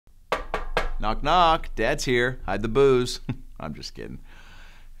Knock, knock. Dad's here. Hide the booze. I'm just kidding.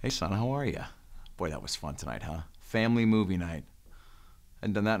 Hey, son, how are you? Boy, that was fun tonight, huh? Family movie night.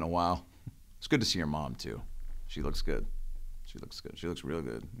 Hadn't done that in a while. It's good to see your mom, too. She looks good. She looks good. She looks real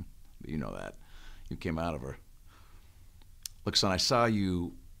good. But you know that. You came out of her. Look, son, I saw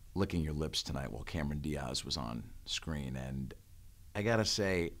you licking your lips tonight while Cameron Diaz was on screen, and I gotta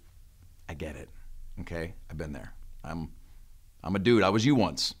say, I get it, okay? I've been there. I'm a dude. I was you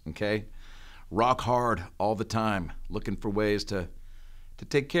once, okay? Rock hard all the time, looking for ways to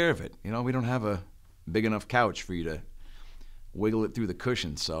take care of it. You know, we don't have a big enough couch for you to wiggle it through the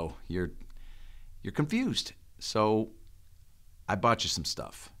cushion, so you're confused. So I bought you some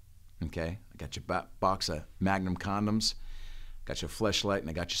stuff, okay? I got you a box of Magnum condoms, got you a Fleshlight, and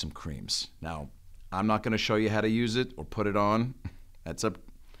I got you some creams. Now, I'm not gonna show you how to use it or put it on.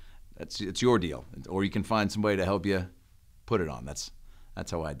 It's your deal. Or you can find somebody to help you put it on. That's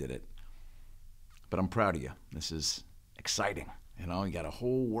how I did it. But I'm proud of you. This is exciting. You know, you got a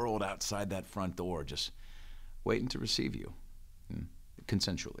whole world outside that front door just waiting to receive you,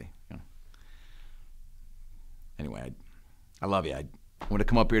 consensually. You know. Anyway, I love you. I want to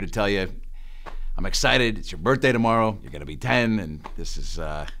come up here to tell you I'm excited. It's your birthday tomorrow. You're gonna be 10, and this is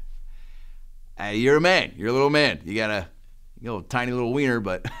you're a man. You're a little man. You got a tiny little wiener,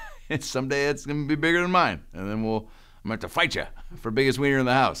 but someday it's gonna be bigger than mine, and then I'm gonna have to fight you for biggest wiener in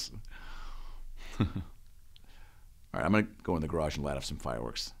the house. All right, I'm gonna go in the garage and light up some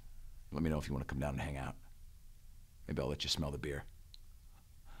fireworks. Let me know if you want to come down and hang out. Maybe I'll let you smell the beer.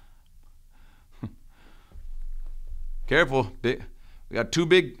 Careful, we got two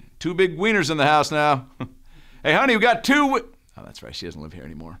big wieners in the house now. Hey, honey, we got two. Oh, that's right. She doesn't live here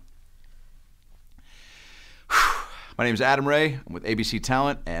anymore. My name is Adam Ray. I'm with ABC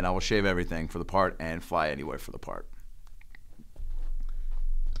Talent, and I will shave everything for the part and fly anywhere for the part.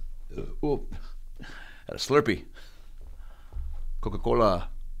 Oh, had a Slurpee. Coca-Cola.